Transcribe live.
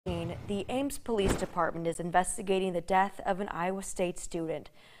9, the Ames Police Department is investigating the death of an Iowa State student.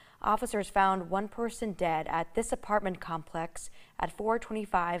 Officers found one person dead at this apartment complex at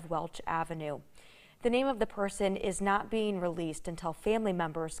 425 Welch Avenue. The name of the person is not being released until family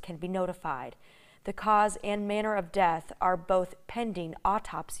members can be notified. The cause and manner of death are both pending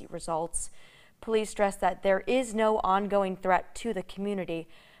autopsy results. Police stress that there is no ongoing threat to the community,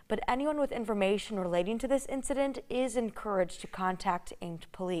 but anyone with information relating to this incident is encouraged to contact Ames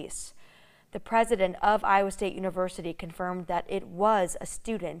Police. The president of Iowa State University confirmed that it was a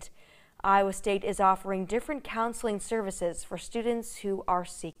student. Iowa State is offering different counseling services for students who are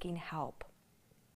seeking help.